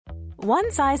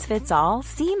One size fits all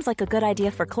seems like a good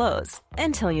idea for clothes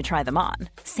until you try them on.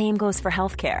 Same goes for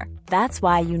healthcare. That's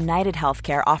why United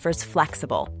Healthcare offers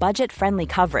flexible, budget-friendly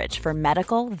coverage for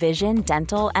medical, vision,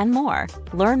 dental, and more.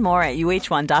 Learn more at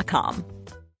uh1.com.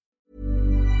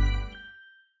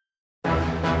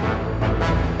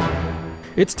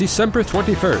 It's December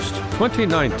 21st,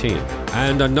 2019,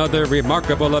 and another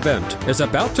remarkable event is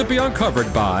about to be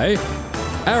uncovered by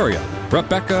Ariel,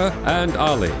 Rebecca, and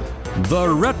Ali, the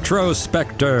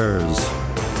Retrospectors.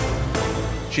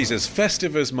 She's as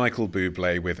festive as Michael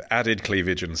Bublé with added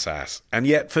cleavage and sass, and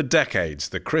yet for decades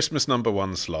the Christmas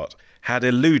 #1 slot had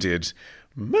eluded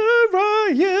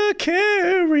Mariah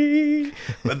Carey.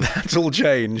 But that's all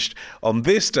changed on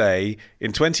this day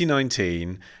in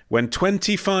 2019, when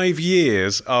 25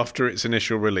 years after its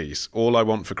initial release, All I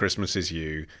Want for Christmas Is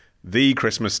You, the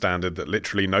Christmas standard that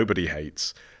literally nobody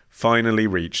hates, finally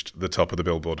reached the top of the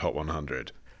Billboard Hot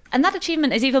 100. And that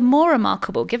achievement is even more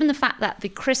remarkable given the fact that the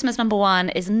Christmas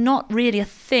 #1 is not really a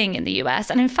thing in the US.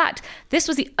 And in fact, this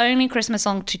was the only Christmas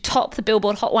song to top the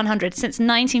Billboard Hot 100 since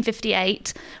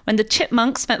 1958, when the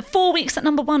Chipmunks spent 4 weeks at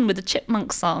 #1 with the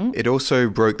Chipmunks song. It also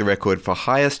broke the record for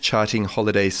highest charting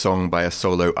holiday song by a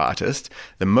solo artist,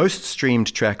 the most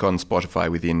streamed track on Spotify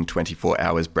within 24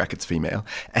 hours, brackets female,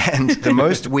 and the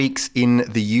most weeks in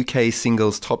the UK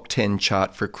singles top 10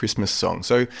 chart for a Christmas song.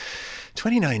 So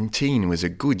 2019 was a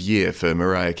good year for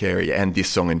Mariah Carey, and this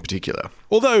song in particular.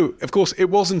 Although, of course, it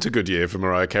wasn't a good year for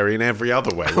Mariah Carey in every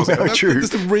other way, was it? Well, true.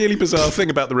 That's the really bizarre thing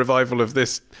about the revival of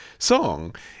this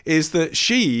song, is that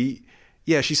she's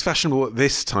fashionable at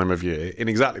this time of year in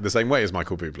exactly the same way as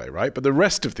Michael Bublé, right? But the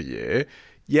rest of the year,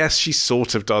 yes, she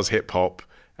sort of does hip-hop,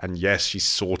 and yes, she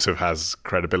sort of has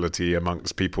credibility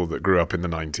amongst people that grew up in the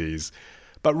 90s.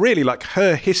 But really, like,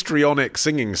 her histrionic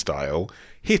singing style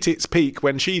hit its peak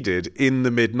when she did in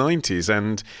the mid-90s,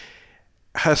 and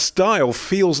her style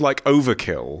feels like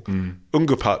overkill.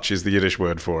 Ungepatch is the Yiddish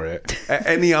word for it. At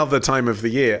any other time of the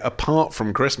year, apart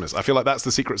from Christmas. I feel like that's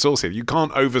the secret sauce here. You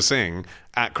can't oversing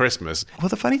at Christmas. Well,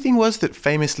 the funny thing was that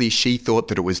famously she thought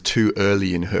that it was too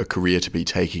early in her career to be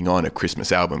taking on a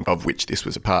Christmas album, of which this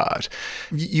was a part.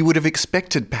 You would have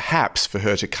expected perhaps for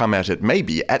her to come at it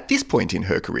maybe at this point in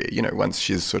her career, you know, once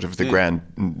she's sort of the grand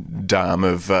dame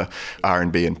of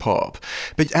R&B and pop.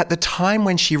 But at the time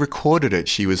when she recorded it,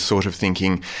 she was sort of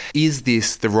thinking, is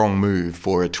this the wrong move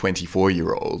for a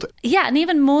 24-year-old? Yeah, and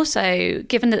even more so,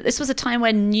 given that this was a time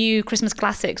when new Christmas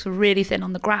classics were really thin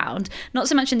on the ground. Not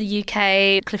so much in the UK.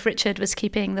 Cliff Richard was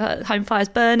keeping the home fires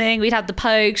burning. We'd had the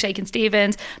Pogue, Shakin'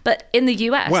 Stevens. But in the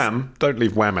US... Wham! Don't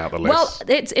leave Wham out the list. Well,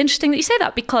 it's interesting that you say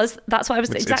that, because that's what I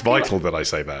was It's vital that I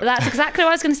say that. That's exactly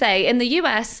what I was going to say. In the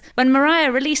US, when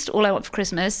Mariah released All I Want for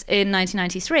Christmas in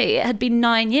 1993, it had been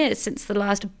 9 years since the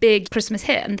last big Christmas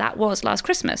hit, and that was Last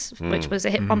Christmas, which was a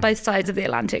hit on both sides of the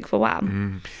Atlantic for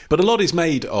Wham. But a lot is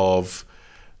made of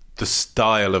the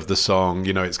style of the song.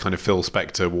 You know, it's kind of Phil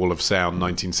Spector, Wall of Sound,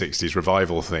 1960s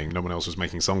revival thing. No one else was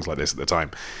making songs like this at the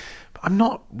time. But I'm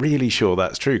not really sure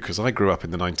that's true, because I grew up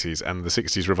in the 90s and the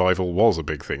 60s revival was a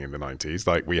big thing in the 90s.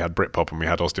 Like, we had Britpop and we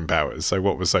had Austin Powers. So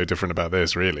what was so different about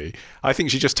this, really? I think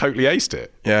she just totally aced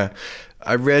it. Yeah.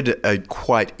 I read a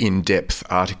quite in-depth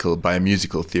article by a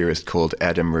musical theorist called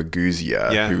Adam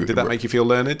Ragusea. Yeah, did that make you feel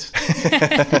learned? We're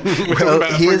Well, talking about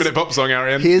a 3-minute pop song,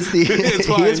 Arian. It's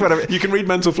fine. Here's what you can read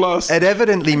Mental Floss. It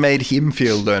evidently made him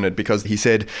feel learned, because he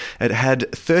said it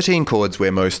had 13 chords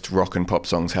where most rock and pop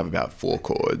songs have about 4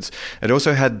 chords. It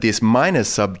also had this minor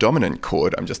subdominant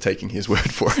chord. I'm just taking his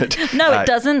word for it. No, it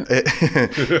doesn't.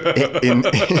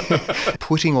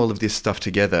 Putting all of this stuff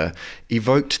together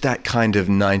evoked that kind of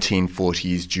 1940s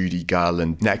Judy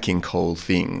Garland, Nat King Cole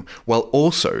thing, while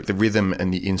also the rhythm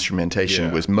and the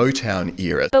instrumentation was Motown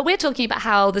era. But we're talking about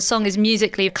how the song is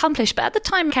musically accomplished, but at the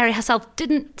time, Carey herself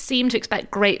didn't seem to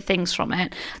expect great things from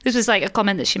it. This was like a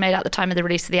comment that she made at the time of the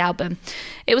release of the album.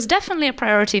 It was definitely a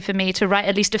priority for me to write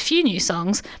at least a few new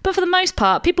songs, but for the most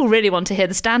part, people really want to hear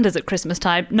the standards at Christmas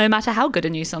time, no matter how good a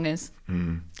new song is.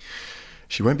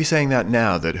 She won't be saying that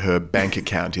now, that her bank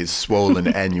account is swollen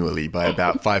annually by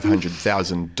about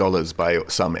 $500,000 by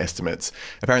some estimates.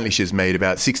 Apparently she's made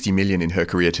about $60 million in her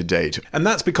career to date. And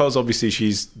that's because obviously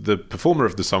she's the performer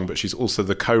of the song, but she's also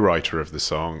the co-writer of the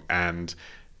song. And,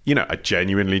 you know, I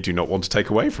genuinely do not want to take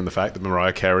away from the fact that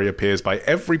Mariah Carey appears by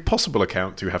every possible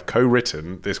account to have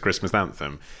co-written this Christmas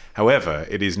anthem. However,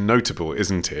 it is notable,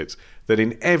 isn't it, that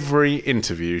in every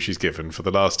interview she's given for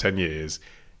the last 10 years,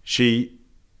 she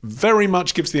very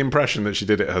much gives the impression that she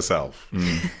did it herself.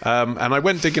 And I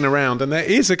went digging around, and there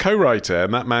is a co-writer,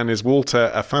 and that man is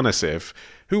Walter Afanasieff,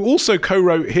 who also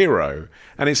co-wrote Hero.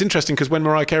 And it's interesting because when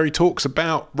Mariah Carey talks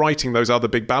about writing those other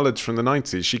big ballads from the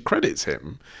 90s, she credits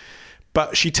him.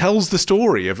 But she tells the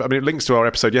story of, I mean, it links to our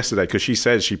episode yesterday because she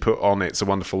says she put on It's a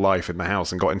Wonderful Life in the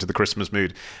house and got into the Christmas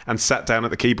mood and sat down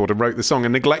at the keyboard and wrote the song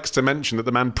and neglects to mention that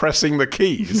the man pressing the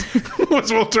keys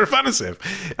was Walter Afanasieff.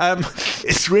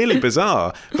 It's really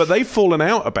bizarre, but they've fallen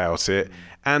out about it.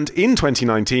 And in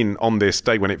 2019, on this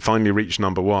day when it finally reached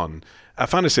number one,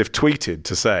 Afanasieff tweeted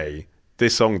to say,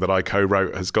 this song that I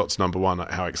co-wrote has got to number one,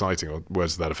 how exciting, or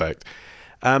words to that effect.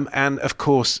 And of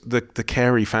course, the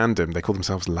Carey fandom, they call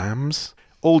themselves lambs,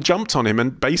 all jumped on him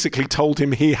and basically told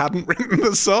him he hadn't written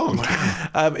the song.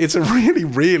 Wow. It's a really,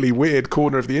 really weird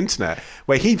corner of the internet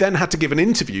where he then had to give an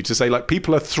interview to say, like,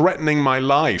 people are threatening my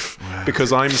life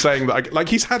because I'm saying that, like,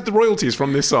 he's had the royalties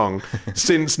from this song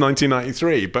since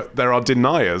 1993, but there are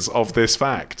deniers of this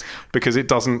fact because it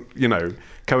doesn't,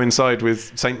 coincide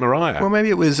with Saint Mariah. Well, maybe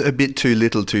it was a bit too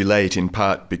little too late, in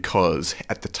part because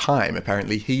at the time,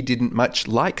 apparently, he didn't much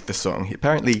like the song.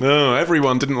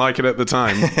 Everyone didn't like it at the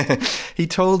time. He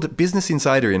told Business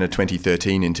Insider in a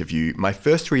 2013 interview, "My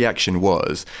first reaction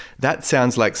was, that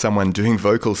sounds like someone doing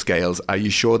vocal scales. Are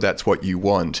you sure that's what you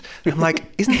want?" I'm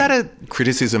like, isn't that a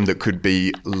criticism that could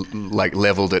be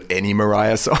leveled at any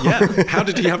Mariah song? Yeah. How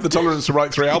did he have the tolerance to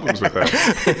write 3 albums with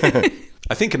her?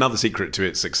 I think another secret to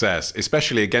its success,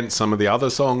 especially against some of the other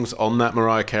songs on that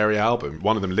Mariah Carey album,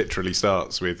 one of them literally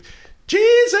starts with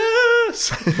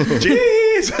Jesus,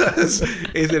 Jesus,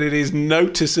 is that it is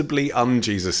noticeably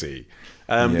un-Jesus-y.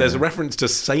 There's a reference to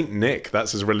Saint Nick.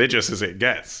 That's as religious as it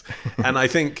gets. And I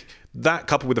think that,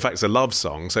 coupled with the fact it's a love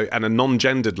song, and a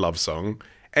non-gendered love song,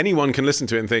 anyone can listen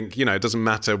to it and think, it doesn't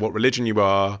matter what religion you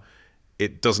are,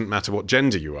 it doesn't matter what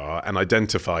gender you are, and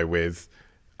identify with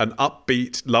an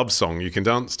upbeat love song you can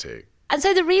dance to. And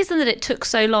so the reason that it took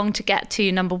so long to get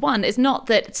to number one is not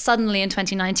that suddenly in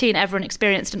 2019 everyone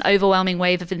experienced an overwhelming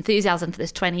wave of enthusiasm for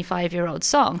this 25-year-old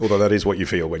song. Although that is what you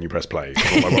feel when you press play.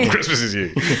 All I Want for Christmas Is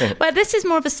You. But this is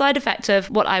more of a side effect of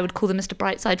what I would call the Mr.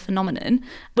 Brightside phenomenon,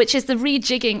 which is the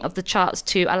rejigging of the charts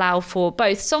to allow for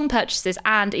both song purchases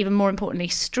and, even more importantly,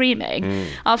 streaming.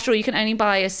 After all, you can only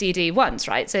buy a CD once,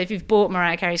 right? So if you've bought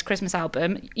Mariah Carey's Christmas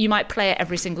album, you might play it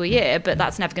every single year, but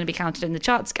that's never going to be counted in the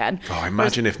charts again. Oh,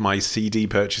 imagine if my CD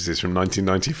purchases from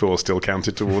 1994 still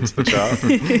counted towards the chart.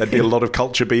 There'd be a lot of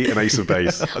Culture Beat and Ace of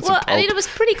Base. It was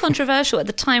pretty controversial at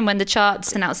the time when the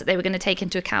charts announced that they were going to take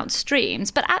into account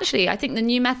streams. But actually, I think the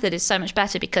new method is so much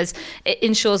better because it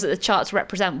ensures that the charts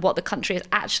represent what the country is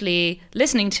actually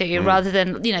listening to rather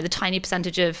than, the tiny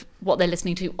percentage of what they're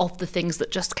listening to of the things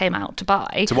that just came out to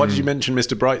buy. So why did you mention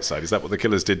Mr. Brightside? Is that what the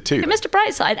Killers did too? Mr.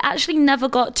 Brightside actually never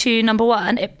got to number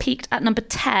one. It peaked at number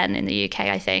 10 in the UK,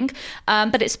 I think.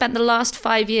 But it spent the last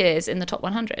 5 years in the top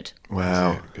 100.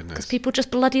 Wow. Because people just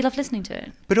bloody love listening to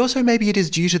it. But also maybe it is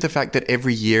due to the fact that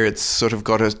every year it's sort of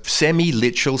got a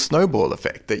semi-literal snowball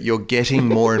effect, that you're getting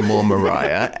more and more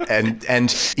Mariah, and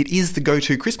it is the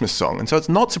go-to Christmas song. And so it's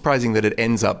not surprising that it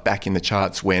ends up back in the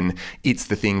charts when it's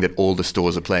the thing that all the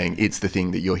stores are playing. It's the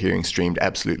thing that you're hearing streamed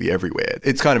absolutely everywhere.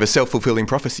 It's kind of a self-fulfilling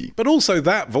prophecy. But also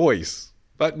that voice.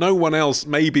 Like, no one else,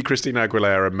 maybe Christina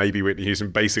Aguilera, maybe Whitney Houston,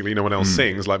 basically no one else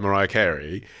sings like Mariah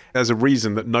Carey. There's a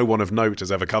reason that no one of note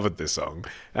has ever covered this song.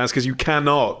 And it's because you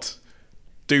cannot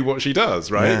do what she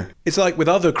does, right? Yeah. It's like with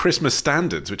other Christmas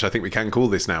standards, which I think we can call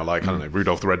this now, like, I don't know,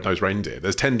 Rudolph the Red-Nosed Reindeer.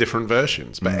 There's 10 different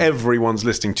versions, but everyone's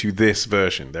listening to this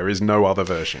version. There is no other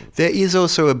version. There is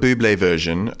also a Bublé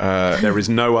version. There is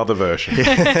no other version.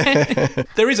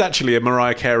 There is actually a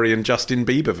Mariah Carey and Justin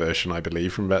Bieber version, I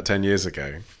believe, from about 10 years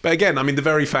ago. But again, I mean, the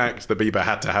very fact that Bieber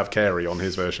had to have Carey on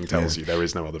his version tells you there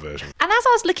is no other version. And as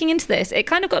I was looking into this, it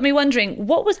kind of got me wondering,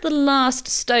 what was the last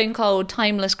stone cold,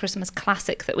 timeless Christmas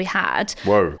classic that we had?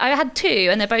 Whoa. I had 2,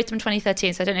 and they're both from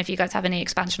 2013, so I don't know if you guys have any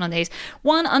expansion on these.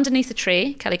 One, Underneath the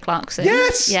Tree, Kelly Clarkson.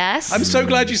 Yes! I'm so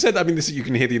glad you said that. I mean, you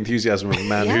can hear the enthusiasm of a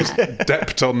man who's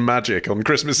depped on magic on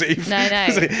Christmas Eve. No.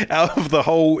 Out of the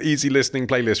whole easy listening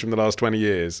playlist from the last 20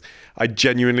 years, I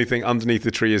genuinely think Underneath the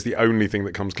Tree is the only thing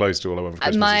that comes close to All I Want for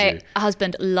Christmas Is You. My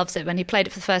husband loves it. When he played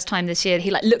it for the first time this year,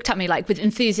 he looked at me with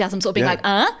enthusiasm, sort of being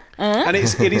And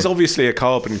it is obviously a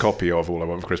carbon copy of All I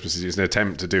Want for Christmas Is You. It's an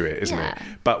attempt to do it, isn't it?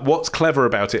 But what's clever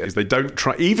about it is they don't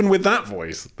try, even with that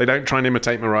voice, they don't try and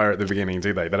imitate Mariah at the beginning,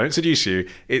 do they? They don't seduce you.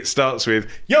 It starts with,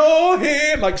 "You're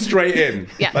here," straight in.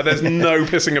 There's no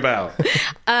pissing about.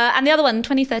 And the other one,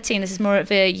 2013, this is more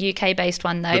of a UK-based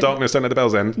one, though. The Darkness Don't Let the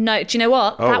Bells End. No, do you know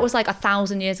what? That was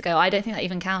 1,000 years ago. I don't think that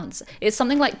even counts. It's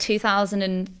something like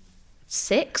 2005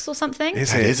 2006 or something.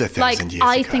 Is That it? is 1,000 years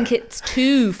I ago. think it's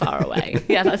too far away.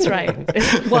 Yeah, that's right.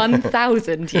 It's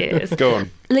 1,000 years. Go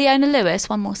on. Leona Lewis,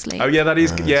 One More Sleep. Oh yeah, that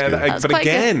is That's but quite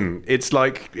again, it's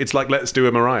like Let's Do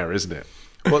a Mariah, isn't it?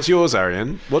 What's yours,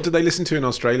 Arian? What did they listen to in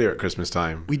Australia at Christmas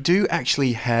time? We do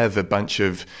actually have a bunch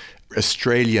of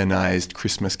Australianized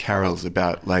Christmas carols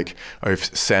about, like, if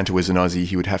Santa was an Aussie,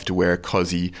 he would have to wear a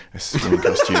swimming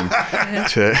costume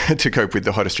to cope with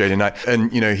the hot Australian night. And,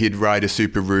 he'd ride a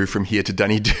Subaru from here to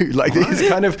Dunedoo. Like, these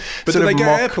kind of But sort do they of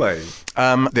get airplay?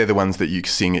 They're the ones that you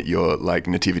sing at your, like,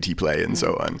 nativity play and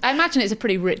so on. I imagine it's a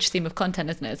pretty rich theme of content,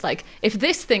 isn't it? It's like, if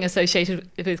this thing associated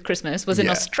with Christmas was in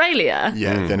Australia...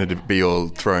 Yeah, then it'd be all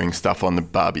throwing stuff on the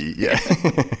Barbie. Yeah.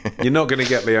 You're not going to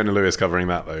get Leona Lewis covering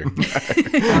that, though.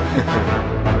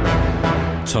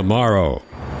 Tomorrow.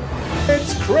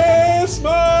 It's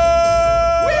Christmas!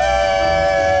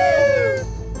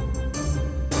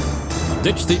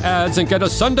 Ditch the ads and get a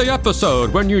Sunday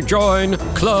episode when you join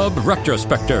Club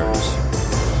Retrospectors.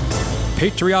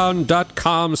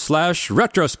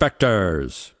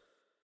 Patreon.com/Retrospectors.